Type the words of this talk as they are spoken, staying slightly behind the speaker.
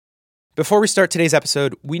Before we start today's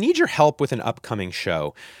episode, we need your help with an upcoming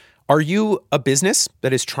show. Are you a business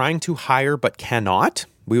that is trying to hire but cannot?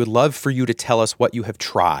 We would love for you to tell us what you have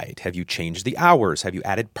tried. Have you changed the hours? Have you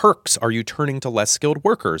added perks? Are you turning to less skilled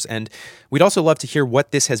workers? And we'd also love to hear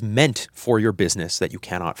what this has meant for your business that you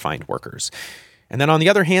cannot find workers. And then on the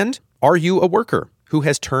other hand, are you a worker who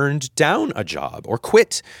has turned down a job or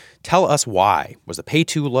quit? Tell us why. Was the pay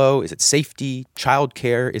too low? Is it safety,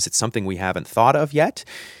 childcare? Is it something we haven't thought of yet?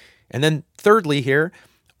 And then thirdly here,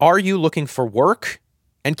 are you looking for work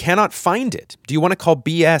and cannot find it? Do you want to call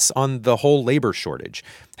BS on the whole labor shortage?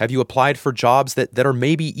 Have you applied for jobs that are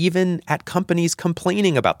maybe even at companies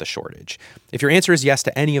complaining about the shortage? If your answer is yes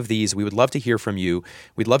to any of these, we would love to hear from you.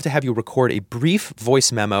 We'd love to have you record a brief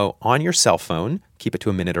voice memo on your cell phone. Keep it to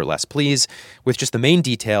a minute or less, please, with just the main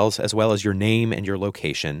details as well as your name and your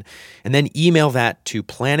location. And then email that to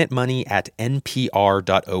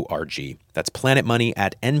planetmoney@npr.org. That's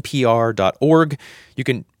planetmoney@npr.org. You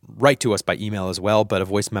can write to us by email as well, but a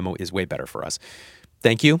voice memo is way better for us.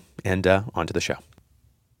 Thank you, and on to the show.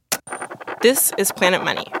 This is Planet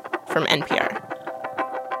Money from NPR.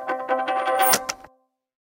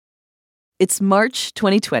 It's March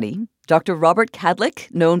 2020. Dr. Robert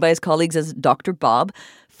Kadlec, known by his colleagues as Dr. Bob,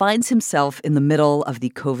 finds himself in the middle of the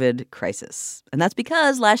COVID crisis. And that's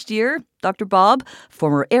because last year, Dr. Bob,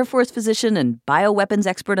 former Air Force physician and bioweapons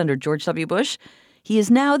expert under George W. Bush, he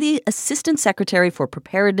is now the Assistant Secretary for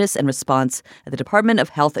Preparedness and Response at the Department of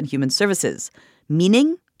Health and Human Services,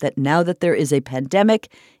 meaning that now that there is a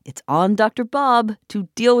pandemic, it's on Dr. Bob to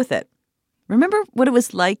deal with it. Remember what it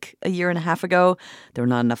was like a year and a half ago? There were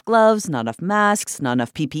not enough gloves, not enough masks, not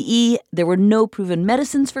enough PPE. There were no proven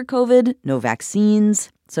medicines for COVID, no vaccines.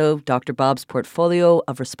 So Dr. Bob's portfolio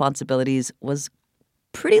of responsibilities was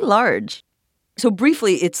pretty large. So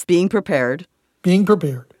briefly, it's being prepared. Being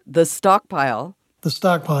prepared. The stockpile. The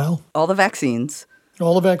stockpile. All the vaccines.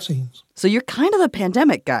 All the vaccines. So you're kind of the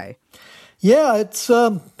pandemic guy. Yeah, it's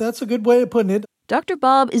that's a good way of putting it. Dr.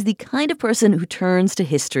 Bob is the kind of person who turns to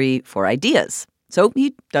history for ideas. So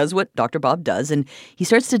he does what Dr. Bob does, and he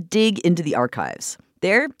starts to dig into the archives.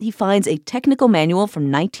 There, he finds a technical manual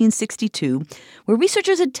from 1962 where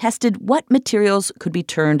researchers had tested what materials could be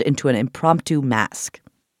turned into an impromptu mask.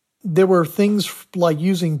 There were things like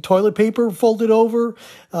using toilet paper folded over,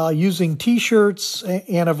 using T-shirts,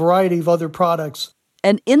 and a variety of other products.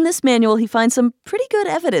 And in this manual, he finds some pretty good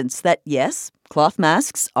evidence that, yes, cloth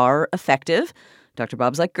masks are effective. Dr.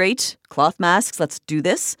 Bob's like, great, cloth masks, let's do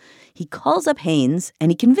this. He calls up Hanes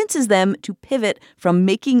and he convinces them to pivot from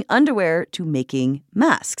making underwear to making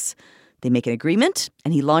masks. They make an agreement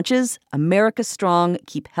and he launches America Strong,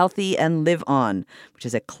 Keep Healthy and Live On, which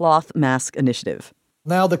is a cloth mask initiative.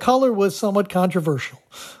 Now, the color was somewhat controversial.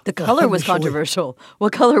 The color was controversial.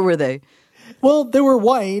 What color were they? Well, they were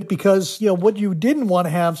white because, what you didn't want to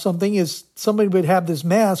have something is somebody would have this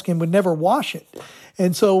mask and would never wash it.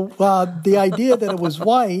 And so the idea that it was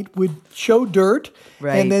white would show dirt,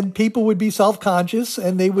 right. And then people would be self-conscious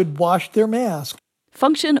and they would wash their mask.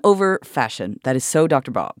 Function over fashion. That is so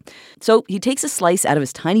Dr. Bob. So he takes a slice out of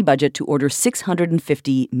his tiny budget to order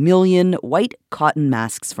 650 million white cotton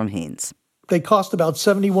masks from Hanes. They cost about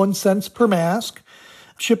 71 cents per mask.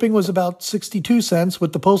 Shipping was about 62 cents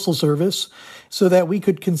with the Postal Service so that we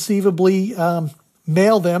could conceivably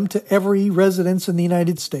mail them to every residence in the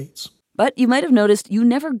United States. But you might have noticed you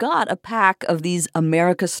never got a pack of these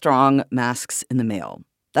America Strong masks in the mail.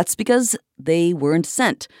 That's because they weren't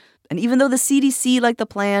sent. And even though the CDC liked the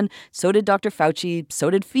plan, so did Dr. Fauci,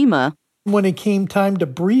 so did FEMA. When it came time to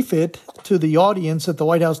brief it to the audience at the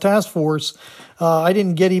White House Task Force, I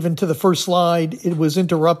didn't get even to the first slide. It was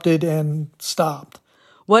interrupted and stopped.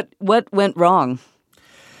 What went wrong?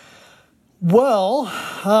 Well,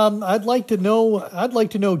 I'd like to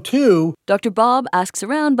know too. Dr. Bob asks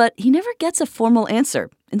around, but he never gets a formal answer.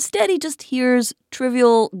 Instead, he just hears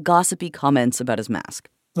trivial, gossipy comments about his mask.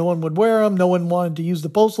 No one would wear them. No one wanted to use the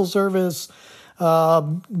Postal Service.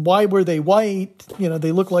 Why were they white?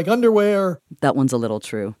 They look like underwear. That one's a little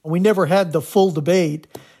true. We never had the full debate,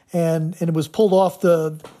 and it was pulled off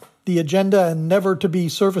the agenda and never to be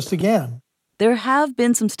surfaced again. There have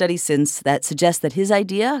been some studies since that suggest that his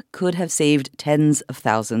idea could have saved tens of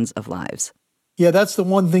thousands of lives. Yeah, that's the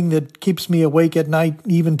one thing that keeps me awake at night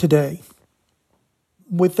even today.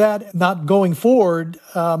 With that not going forward,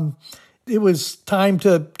 it was time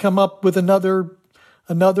to come up with another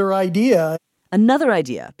idea. Another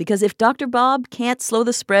idea, because if Dr. Bob can't slow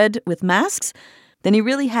the spread with masks, then he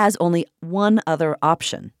really has only one other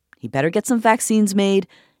option. He better get some vaccines made,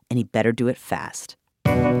 and he better do it fast.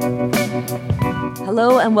 Hello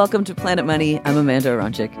and welcome to Planet Money. I'm Amanda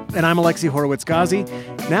Aronczyk. And I'm Alexi Horowitz-Ghazi.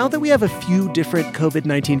 Now that we have a few different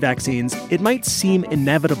COVID-19 vaccines, it might seem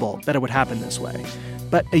inevitable that it would happen this way.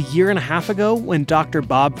 But a year and a half ago, when Dr.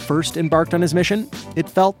 Bob first embarked on his mission, it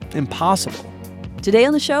felt impossible. Today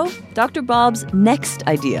on the show, Dr. Bob's next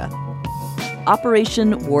idea,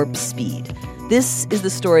 Operation Warp Speed. This is the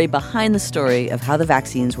story behind the story of how the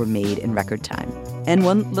vaccines were made in record time. And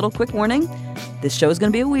one little quick warning, this show is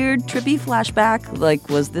going to be a weird, trippy flashback. Like,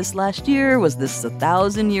 was this last year? Was this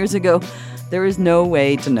 1,000 years ago? There is no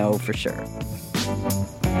way to know for sure.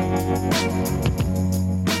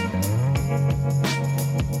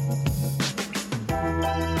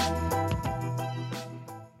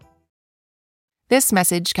 This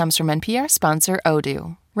message comes from NPR sponsor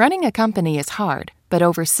Odoo. Running a company is hard, but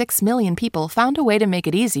over 6 million people found a way to make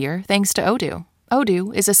it easier thanks to Odoo.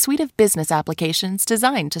 Odoo is a suite of business applications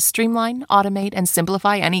designed to streamline, automate, and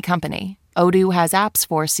simplify any company. Odoo has apps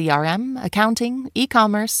for CRM, accounting,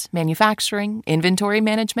 e-commerce, manufacturing, inventory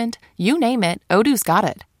management. You name it, Odoo's got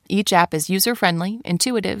it. Each app is user-friendly,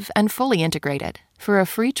 intuitive, and fully integrated. For a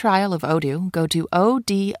free trial of Odoo, go to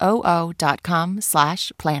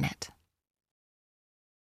odoo.com/planet.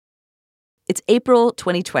 It's April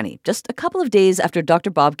 2020, just a couple of days after Dr.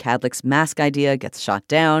 Bob Kadlec's mask idea gets shot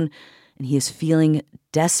down, and he is feeling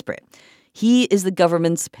desperate. He is the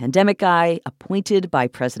government's pandemic guy, appointed by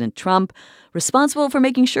President Trump, responsible for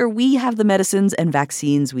making sure we have the medicines and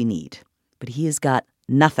vaccines we need. But he has got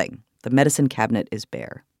nothing. The medicine cabinet is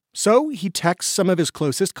bare. So he texts some of his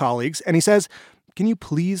closest colleagues, and he says, "Can you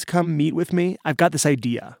please come meet with me? I've got this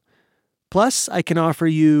idea. Plus, I can offer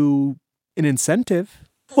you an incentive."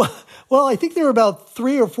 Well, I think there were about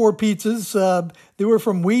 3 or 4 pizzas. They were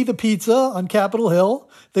from We the Pizza on Capitol Hill.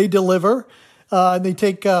 They deliver, and they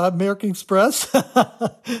take American Express.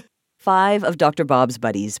 5 of Dr. Bob's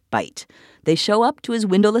buddies bite. They show up to his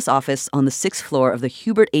windowless office on the 6th floor of the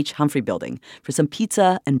Hubert H. Humphrey building for some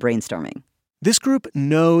pizza and brainstorming. This group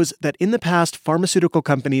knows that in the past, pharmaceutical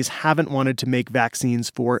companies haven't wanted to make vaccines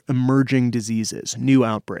for emerging diseases, new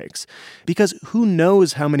outbreaks, because who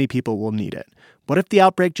knows how many people will need it. What if the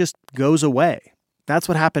outbreak just goes away? That's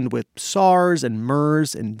what happened with SARS and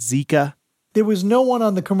MERS and Zika. There was no one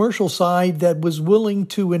on the commercial side that was willing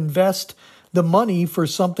to invest the money for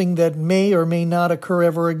something that may or may not occur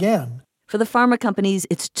ever again. For the pharma companies,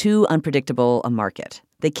 it's too unpredictable a market.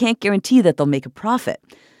 They can't guarantee that they'll make a profit.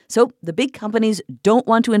 So the big companies don't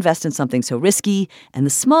want to invest in something so risky, and the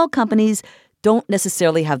small companies don't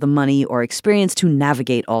necessarily have the money or experience to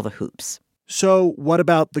navigate all the hoops. So what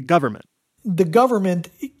about the government? The government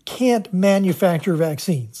can't manufacture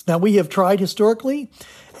vaccines. Now, we have tried historically,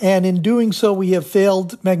 and in doing so, we have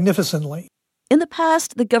failed magnificently. In the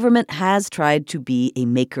past, the government has tried to be a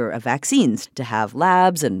maker of vaccines, to have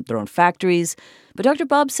labs and their own factories. But Dr.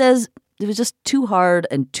 Bob says it was just too hard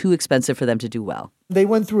and too expensive for them to do well. They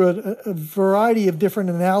went through a variety of different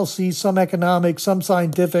analyses, some economic, some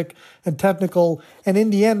scientific and technical, and in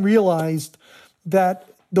the end realized that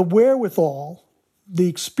the wherewithal, the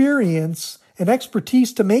experience and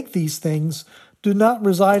expertise to make these things do not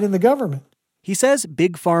reside in the government. He says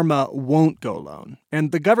Big Pharma won't go alone,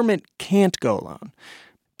 and the government can't go alone.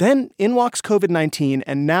 Then in walks COVID-19,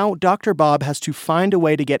 and now Dr. Bob has to find a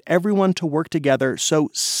way to get everyone to work together so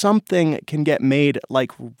something can get made,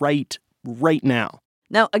 like right now.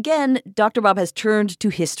 Now, again, Dr. Bob has turned to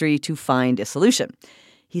history to find a solution.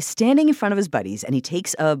 He's standing in front of his buddies, and he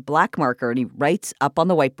takes a black marker and he writes up on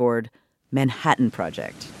the whiteboard, Manhattan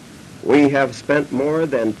Project. We have spent more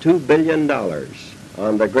than $2 billion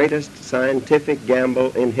on the greatest scientific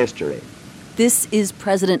gamble in history. This is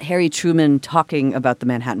President Harry Truman talking about the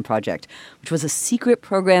Manhattan Project, which was a secret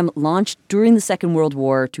program launched during the Second World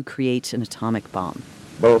War to create an atomic bomb.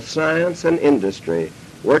 Both science and industry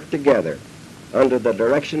worked together under the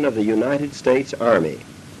direction of the United States Army,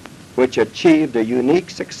 which achieved a unique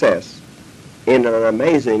success in an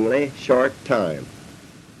amazingly short time.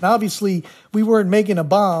 Obviously, we weren't making a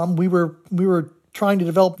bomb. We were trying to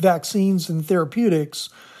develop vaccines and therapeutics,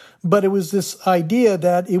 but it was this idea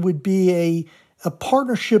that it would be a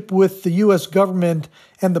partnership with the U.S. government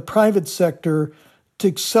and the private sector to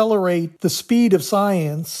accelerate the speed of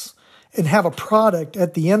science and have a product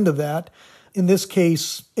at the end of that, in this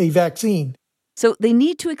case, a vaccine. So they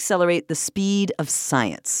need to accelerate the speed of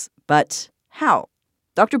science. But how?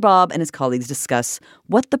 Dr. Bob and his colleagues discuss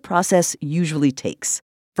what the process usually takes.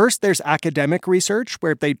 First, there's academic research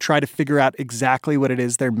where they try to figure out exactly what it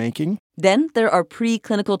is they're making. Then there are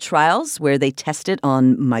preclinical trials where they test it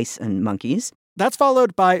on mice and monkeys. That's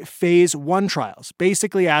followed by phase 1 trials,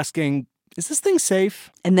 basically asking, is this thing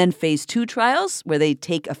safe? And then phase 2 trials, where they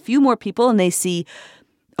take a few more people and they see,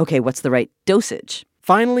 okay, what's the right dosage?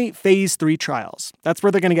 Finally, phase 3 trials. That's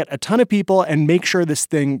where they're going to get a ton of people and make sure this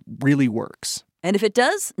thing really works. And if it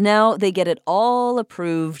does, now they get it all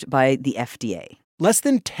approved by the FDA. Less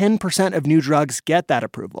than 10% of new drugs get that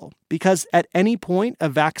approval because at any point, a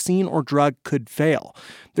vaccine or drug could fail.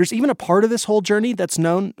 There's even a part of this whole journey that's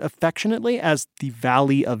known affectionately as the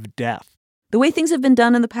Valley of Death. The way things have been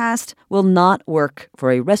done in the past will not work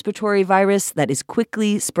for a respiratory virus that is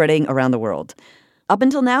quickly spreading around the world. Up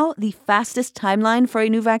until now, the fastest timeline for a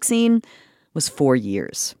new vaccine was 4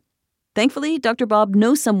 years. Thankfully, Dr. Bob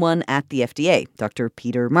knows someone at the FDA, Dr.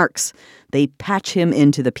 Peter Marks. They patch him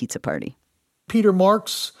into the pizza party. Peter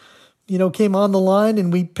Marks, came on the line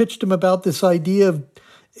and we pitched him about this idea of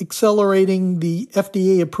accelerating the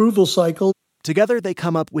FDA approval cycle. Together, they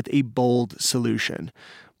come up with a bold solution.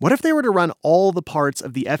 What if they were to run all the parts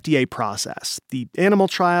of the FDA process, the animal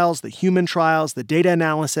trials, the human trials, the data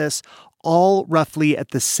analysis, all roughly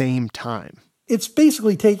at the same time? It's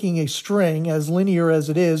basically taking a string, as linear as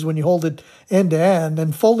it is when you hold it end to end,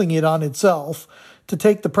 and folding it on itself to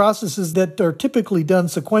take the processes that are typically done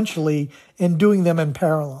sequentially and doing them in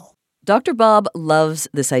parallel. Dr. Bob loves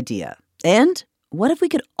this idea. And what if we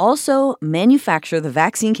could also manufacture the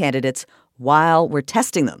vaccine candidates while we're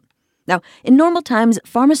testing them? Now, in normal times,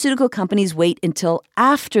 pharmaceutical companies wait until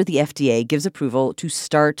after the FDA gives approval to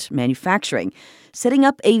start manufacturing. Setting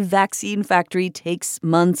up a vaccine factory takes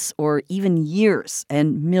months or even years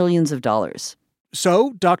and millions of dollars.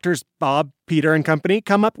 So doctors Bob, Peter, and company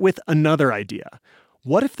come up with another idea.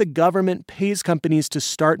 What if the government pays companies to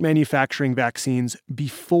start manufacturing vaccines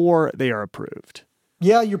before they are approved?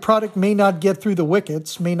 Yeah, your product may not get through the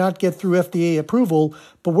wickets, may not get through FDA approval,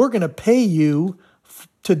 but we're going to pay you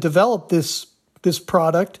to develop this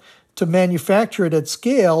product, to manufacture it at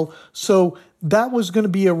scale. So that was going to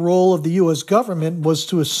be a role of the U.S. government, was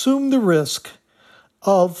to assume the risk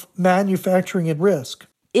of manufacturing at risk.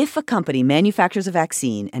 If a company manufactures a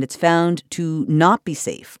vaccine and it's found to not be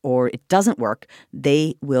safe or it doesn't work,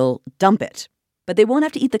 they will dump it. But they won't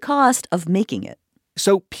have to eat the cost of making it.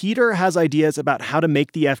 So Peter has ideas about how to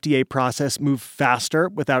make the FDA process move faster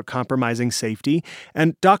without compromising safety.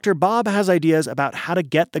 And Dr. Bob has ideas about how to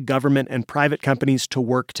get the government and private companies to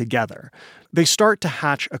work together. They start to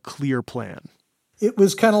hatch a clear plan. It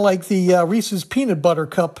was kind of like the Reese's Peanut Butter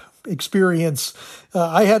Cup experience.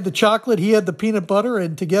 I had the chocolate, he had the peanut butter,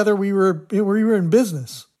 and together we were in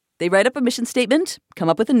business. They write up a mission statement, come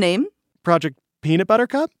up with a name. Project Peanut Butter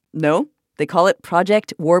Cup? No, they call it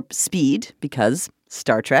Project Warp Speed because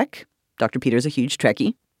Star Trek. Dr. Peter's a huge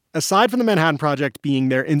Trekkie. Aside from the Manhattan Project being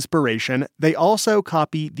their inspiration, they also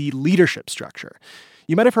copy the leadership structure.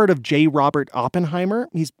 You might have heard of J. Robert Oppenheimer.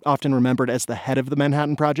 He's often remembered as the head of the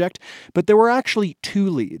Manhattan Project, but there were actually two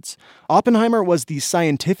leads. Oppenheimer was the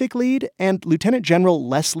scientific lead, and Lieutenant General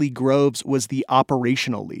Leslie Groves was the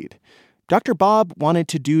operational lead. Dr. Bob wanted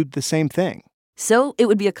to do the same thing. So it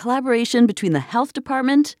would be a collaboration between the health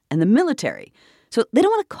department and the military. So they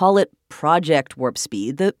don't want to call it Project Warp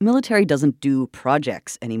Speed. The military doesn't do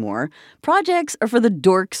projects anymore. Projects are for the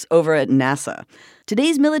dorks over at NASA.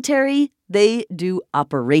 Today's military, they do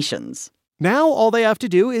operations. Now all they have to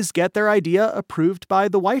do is get their idea approved by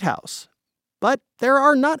the White House. But there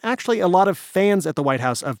are not actually a lot of fans at the White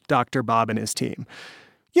House of Dr. Bob and his team.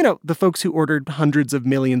 You know, the folks who ordered hundreds of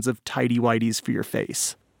millions of tighty-whities for your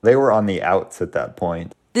face. They were on the outs at that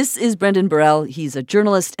point. This is Brendan Burrell. He's a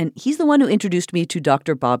journalist, and he's the one who introduced me to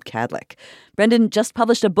Dr. Bob Kadlec. Brendan just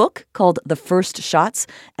published a book called The First Shots,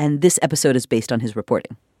 and this episode is based on his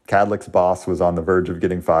reporting. Kadlec's boss was on the verge of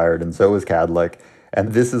getting fired, and so was Kadlec.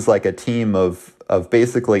 And this is like a team of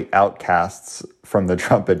basically outcasts from the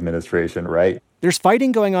Trump administration, right? There's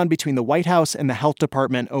fighting going on between the White House and the health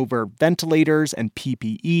department over ventilators and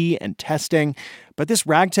PPE and testing. But this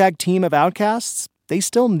ragtag team of outcasts, they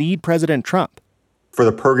still need President Trump. For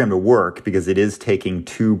the program to work, because it is taking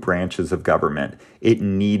two branches of government, it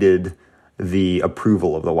needed the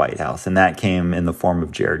approval of the White House. And that came in the form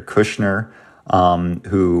of Jared Kushner,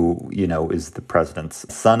 who, is the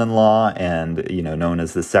president's son-in-law and, known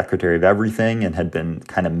as the secretary of everything and had been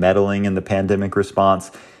kind of meddling in the pandemic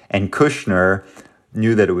response. And Kushner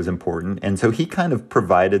knew that it was important. And so he kind of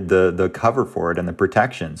provided the cover for it and the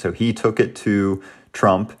protection. So he took it to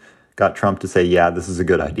Trump, got Trump to say, yeah, this is a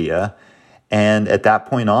good idea. And at that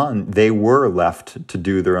point on, they were left to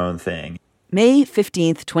do their own thing. May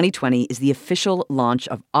 15th, 2020 is the official launch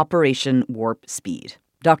of Operation Warp Speed.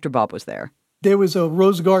 Dr. Bob was there. There was a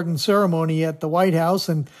Rose Garden ceremony at the White House,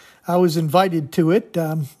 and I was invited to it,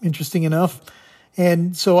 interesting enough.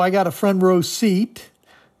 And so I got a front row seat,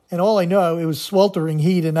 And all I know, it was sweltering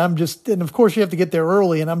heat, and of course you have to get there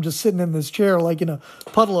early, and I'm just sitting in this chair like in a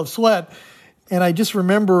puddle of sweat. And I just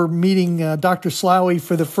remember meeting Dr. Slaoui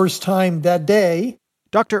for the first time that day.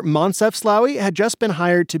 Dr. Moncef Slaoui had just been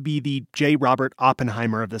hired to be the J. Robert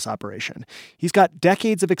Oppenheimer of this operation. He's got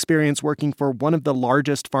decades of experience working for one of the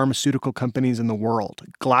largest pharmaceutical companies in the world,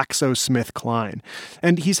 GlaxoSmithKline.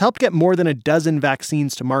 And he's helped get more than a dozen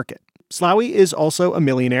vaccines to market. Slaoui is also a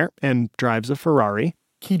millionaire and drives a Ferrari.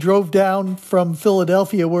 He drove down from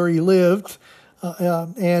Philadelphia, where he lived,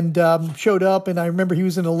 and showed up. And I remember he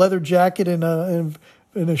was in a leather jacket and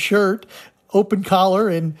a shirt, open collar,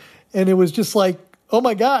 and it was just like, oh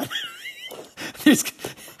my God,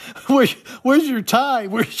 where's your tie?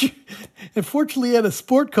 Unfortunately, he had a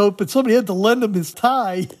sport coat, but somebody had to lend him his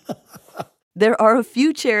tie. There are a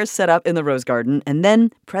few chairs set up in the Rose Garden, and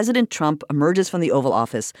then President Trump emerges from the Oval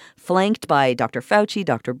Office, flanked by Dr. Fauci,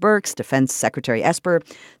 Dr. Birx, Defense Secretary Esper.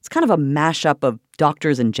 It's kind of a mashup of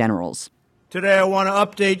doctors and generals. Today, I want to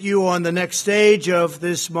update you on the next stage of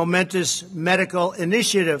this momentous medical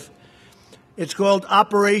initiative. It's called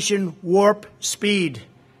Operation Warp Speed.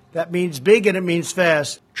 That means big and it means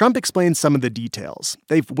fast. Trump explains some of the details.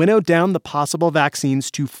 They've winnowed down the possible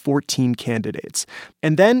vaccines to 14 candidates.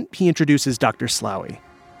 And then he introduces Dr. Slaoui.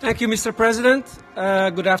 Thank you, Mr. President.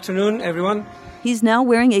 Good afternoon, everyone. He's now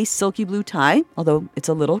wearing a silky blue tie, although it's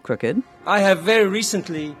a little crooked. I have very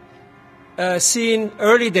recently seen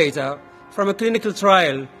early data from a clinical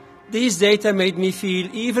trial. These data made me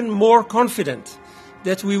feel even more confident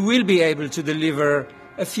that we will be able to deliver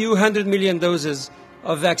a few 100 million doses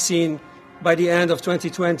of vaccine by the end of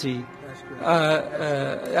 2020.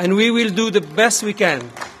 And we will do the best we can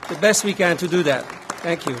to do that.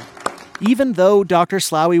 Thank you. Even though Dr.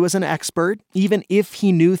 Slaoui was an expert, even if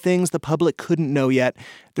he knew things the public couldn't know yet,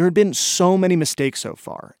 there had been so many mistakes so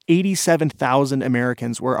far. 87,000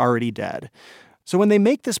 Americans were already dead. So when they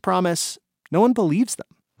make this promise, no one believes them.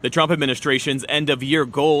 The Trump administration's end-of-year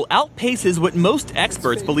goal outpaces what most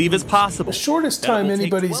experts believe is possible. The shortest time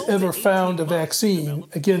anybody's ever found a vaccine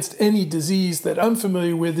against any disease that I'm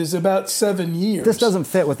familiar with is about 7 years. This doesn't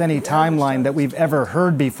fit with any timeline that we've ever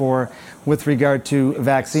heard before with regard to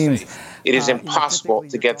vaccines. It is impossible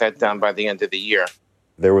to get that done by the end of the year.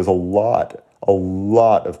 There was a lot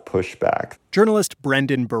of pushback. Journalist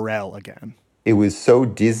Brendan Burrell again. It was so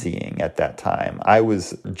dizzying at that time. I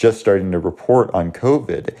was just starting to report on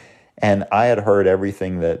COVID, and I had heard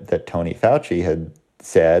everything that Tony Fauci had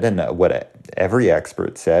said and what every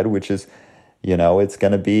expert said, which is, it's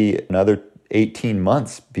going to be another 18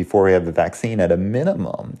 months before we have the vaccine at a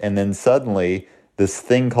minimum. And then suddenly this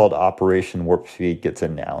thing called Operation Warp Speed gets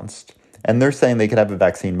announced, and they're saying they could have a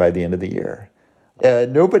vaccine by the end of the year.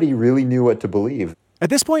 Nobody really knew what to believe. At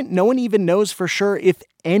this point, no one even knows for sure if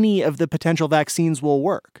any of the potential vaccines will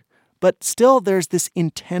work. But still, there's this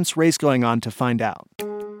intense race going on to find out.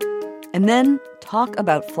 And then, talk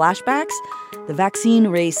about flashbacks. The vaccine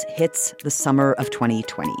race hits the summer of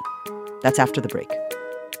 2020. That's after the break.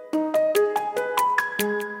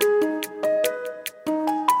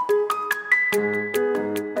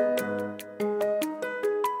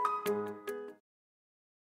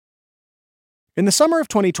 In the summer of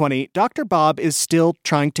 2020, Dr. Bob is still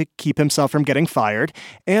trying to keep himself from getting fired,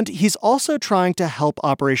 and he's also trying to help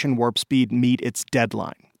Operation Warp Speed meet its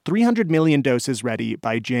deadline, 300 million doses ready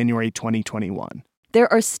by January 2021.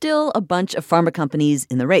 There are still a bunch of pharma companies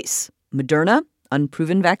in the race. Moderna,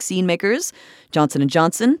 unproven vaccine makers. Johnson &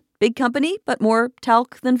 Johnson, big company, but more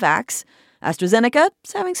talc than vax. AstraZeneca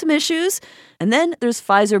is having some issues. And then there's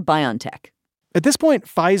Pfizer-BioNTech. At this point,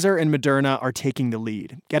 Pfizer and Moderna are taking the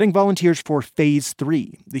lead, getting volunteers for Phase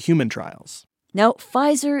 3, the human trials. Now,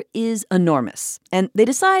 Pfizer is enormous, and they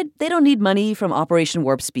decide they don't need money from Operation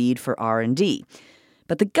Warp Speed for R&D.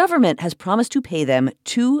 But the government has promised to pay them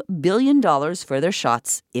 $2 billion for their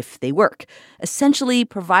shots if they work, essentially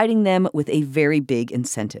providing them with a very big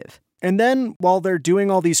incentive. And then, while they're doing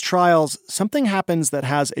all these trials, something happens that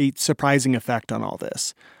has a surprising effect on all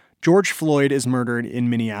this. George Floyd is murdered in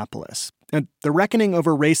Minneapolis. And the reckoning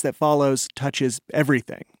over race that follows touches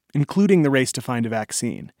everything, including the race to find a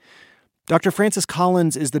vaccine. Dr. Francis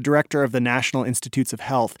Collins is the director of the National Institutes of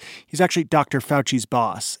Health. He's actually Dr. Fauci's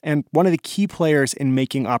boss and one of the key players in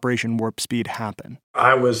making Operation Warp Speed happen.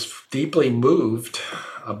 I was deeply moved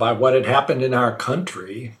by what had happened in our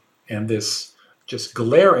country and this just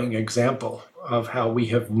glaring example of how we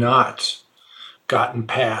have not gotten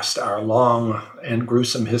past our long and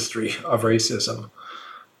gruesome history of racism.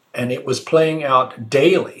 And it was playing out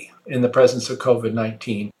daily in the presence of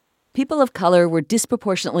COVID-19. People of color were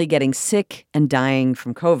disproportionately getting sick and dying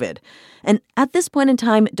from COVID. And at this point in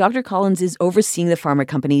time, Dr. Collins is overseeing the pharma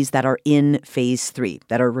companies that are in phase 3,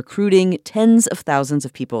 that are recruiting tens of thousands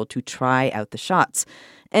of people to try out the shots.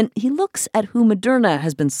 And he looks at who Moderna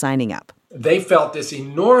has been signing up. They felt this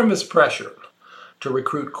enormous pressure to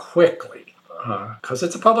recruit quickly because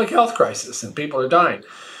it's a public health crisis and people are dying.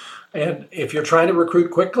 And if you're trying to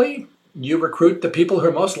recruit quickly, you recruit the people who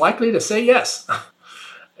are most likely to say yes.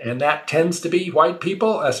 And that tends to be white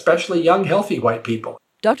people, especially young, healthy white people.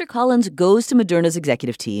 Dr. Collins goes to Moderna's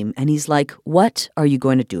executive team and he's like, what are you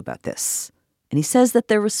going to do about this? And he says that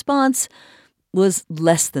their response was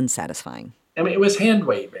less than satisfying. I mean, it was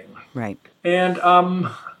hand-waving. Right. And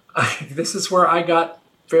this is where I got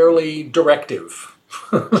fairly directive.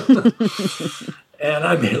 And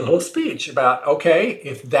I made a little speech about, okay,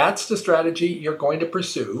 if that's the strategy you're going to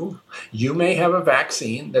pursue, you may have a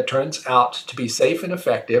vaccine that turns out to be safe and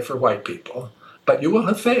effective for white people, but you will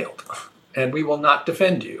have failed, and we will not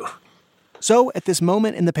defend you. So at this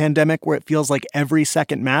moment in the pandemic where it feels like every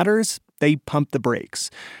second matters, they pump the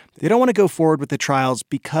brakes. They don't want to go forward with the trials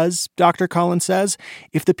because, Dr. Collins says,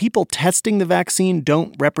 if the people testing the vaccine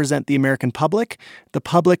don't represent the American public, the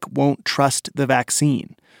public won't trust the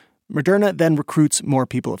vaccine. Moderna then recruits more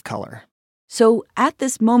people of color. So at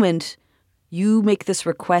this moment, you make this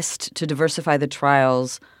request to diversify the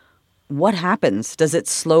trials. What happens? Does it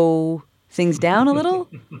slow things down a little?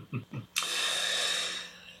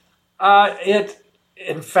 It,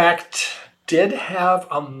 in fact, did have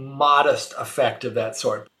a modest effect of that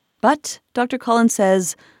sort. But Dr. Collins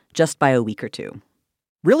says just by a week or two.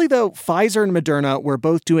 Really, though, Pfizer and Moderna were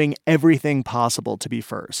both doing everything possible to be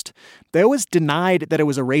first. They always denied that it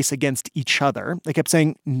was a race against each other. They kept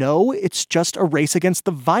saying, no, it's just a race against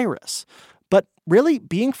the virus. But really,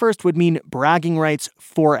 being first would mean bragging rights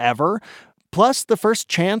forever, plus the first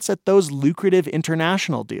chance at those lucrative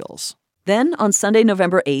international deals. Then, on Sunday,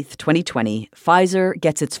 November 8th, 2020, Pfizer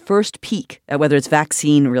gets its first peek at whether its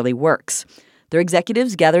vaccine really works. Their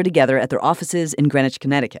executives gather together at their offices in Greenwich,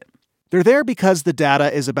 Connecticut. They're there because the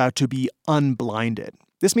data is about to be unblinded.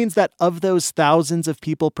 This means that of those thousands of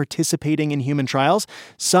people participating in human trials,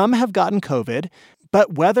 some have gotten COVID,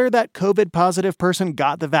 but whether that COVID-positive person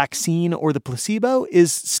got the vaccine or the placebo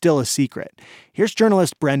is still a secret. Here's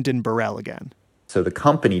journalist Brendan Burrell again. So the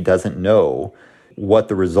company doesn't know what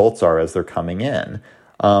the results are as they're coming in.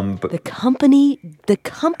 But the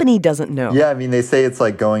company doesn't know. Yeah, I mean, they say it's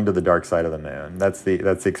like going to the dark side of the moon. That's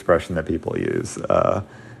the expression that people use.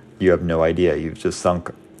 You have no idea. You've just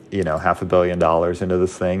sunk, $500 million into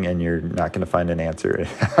this thing, and you're not going to find an answer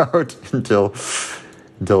out until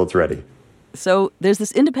it's ready. So there's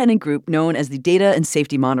this independent group known as the Data and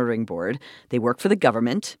Safety Monitoring Board. They work for the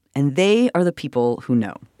government, and they are the people who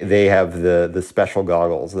know. They have the special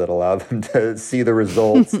goggles that allow them to see the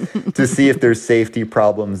results, to see if there's safety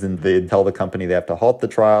problems, and they tell the company they have to halt the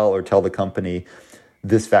trial or tell the company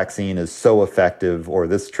this vaccine is so effective or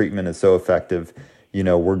this treatment is so effective,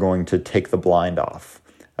 we're going to take the blind off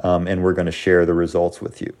and we're going to share the results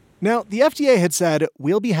with you. Now, the FDA had said,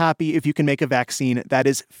 we'll be happy if you can make a vaccine that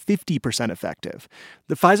is 50% effective.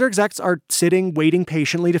 The Pfizer execs are sitting, waiting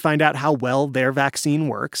patiently to find out how well their vaccine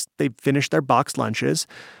works. They've finished their boxed lunches.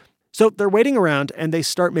 So they're waiting around and they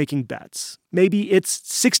start making bets. Maybe it's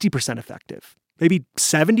 60% effective. Maybe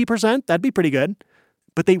 70%. That'd be pretty good.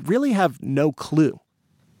 But they really have no clue.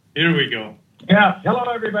 Here we go. Yeah. Hello,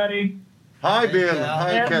 everybody. Hi, Bill.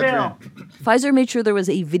 Hi, Catherine. Pfizer made sure there was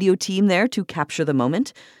a video team there to capture the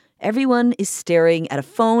moment. Everyone is staring at a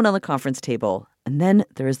phone on the conference table. And then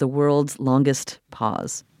there is the world's longest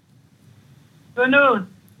pause. Good news.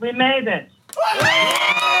 We made it.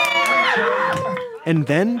 And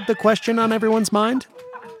then the question on everyone's mind?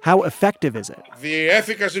 How effective is it? The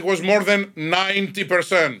efficacy was more than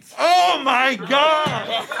 90%. Oh, my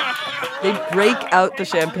God! They break out the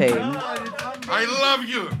champagne. I love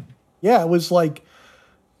you. Yeah, it was like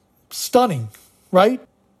stunning, right?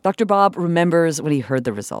 Dr. Bob remembers when he heard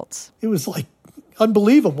the results. It was like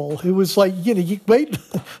unbelievable. It was like, wait,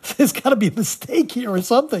 there's got to be a mistake here or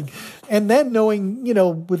something. And then knowing,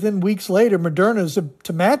 within weeks later, Moderna's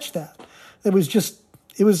to match that. It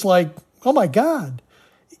was like, oh my God.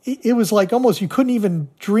 It was like almost you couldn't even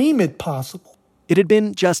dream it possible. It had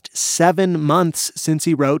been just 7 months since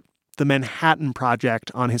he wrote the Manhattan Project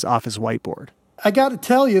on his office whiteboard. I got to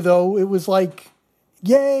tell you, though, it was like,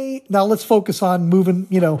 yay. Now let's focus on moving,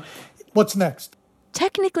 what's next?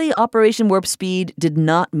 Technically, Operation Warp Speed did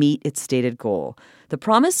not meet its stated goal. The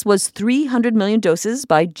promise was 300 million doses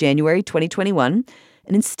by January 2021,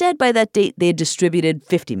 and instead by that date, they had distributed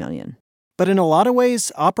 50 million. But in a lot of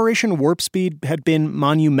ways, Operation Warp Speed had been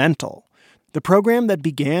monumental. The program that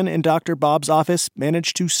began in Dr. Bob's office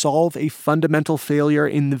managed to solve a fundamental failure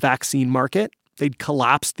in the vaccine market. They'd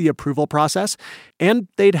collapsed the approval process, and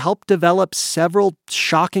they'd helped develop several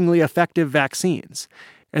shockingly effective vaccines.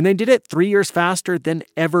 And they did it 3 years faster than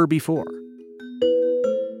ever before.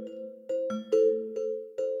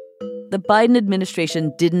 The Biden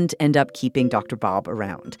administration didn't end up keeping Dr. Bob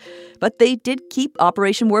around, but they did keep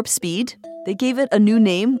Operation Warp Speed. They gave it a new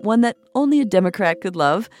name, one that only a Democrat could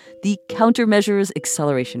love, the Countermeasures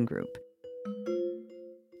Acceleration Group.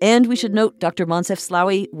 And we should note Dr. Moncef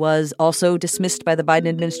Slaoui was also dismissed by the Biden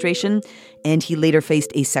administration, and he later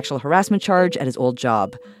faced a sexual harassment charge at his old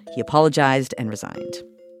job. He apologized and resigned.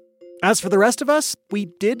 As for the rest of us, we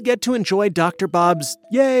did get to enjoy Dr. Bob's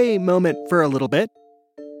yay moment for a little bit.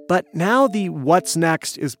 But now the what's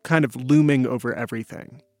next is kind of looming over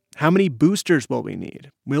everything. How many boosters will we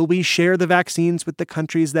need? Will we share the vaccines with the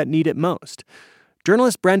countries that need it most?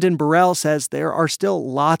 Journalist Brendan Burrell says there are still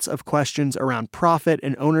lots of questions around profit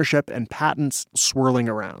and ownership and patents swirling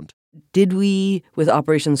around. Did we, with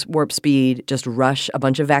Operations Warp Speed, just rush a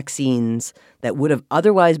bunch of vaccines that would have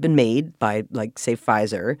otherwise been made by, like, say,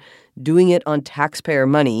 Pfizer, doing it on taxpayer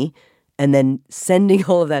money, and then sending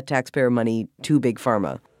all of that taxpayer money to Big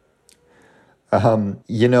Pharma?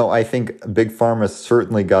 I think Big Pharma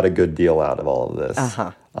certainly got a good deal out of all of this.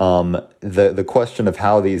 The question of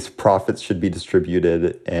how these profits should be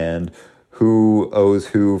distributed and who owes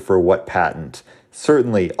who for what patent,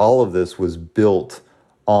 certainly all of this was built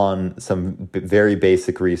on some very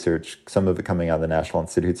basic research, some of it coming out of the National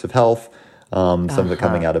Institutes of Health, some of it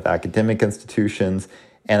coming out of academic institutions.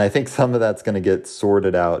 And I think some of that's going to get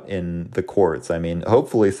sorted out in the courts. I mean,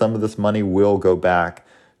 hopefully some of this money will go back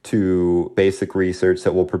to basic research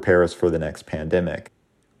that will prepare us for the next pandemic.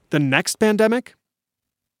 The next pandemic?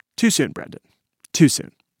 Too soon, Brendan. Too soon.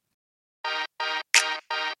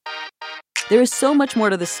 There is so much more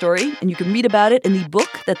to this story, and you can read about it in the book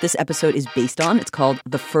that this episode is based on. It's called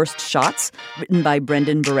The First Shots, written by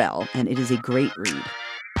Brendan Burrell, and it is a great read.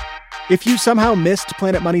 If you somehow missed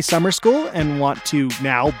Planet Money Summer School and want to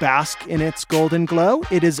now bask in its golden glow,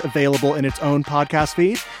 it is available in its own podcast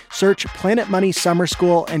feed. Search Planet Money Summer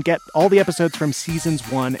School and get all the episodes from seasons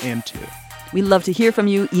 1 and 2. We love to hear from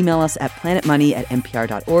you. Email us at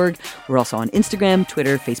planetmoney@npr.org. We're also on Instagram,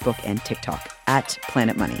 Twitter, Facebook, and TikTok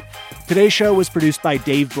 @PlanetMoney. Today's show was produced by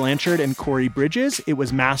Dave Blanchard and Corey Bridges. It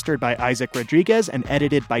was mastered by Isaac Rodriguez and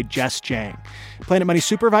edited by Jess Jang. Planet Money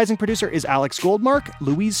supervising producer is Alex Goldmark.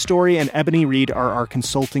 Louise Story and Ebony Reed are our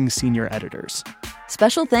consulting senior editors.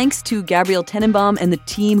 Special thanks to Gabrielle Tenenbaum and the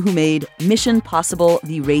team who made Mission Possible: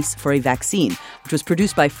 The Race for a Vaccine, which was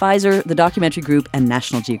produced by Pfizer, The Documentary Group, and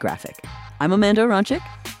National Geographic. I'm Amanda Aronczyk.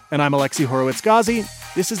 And I'm Alexi Horowitz-Ghazi.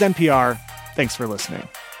 This is NPR. Thanks for listening.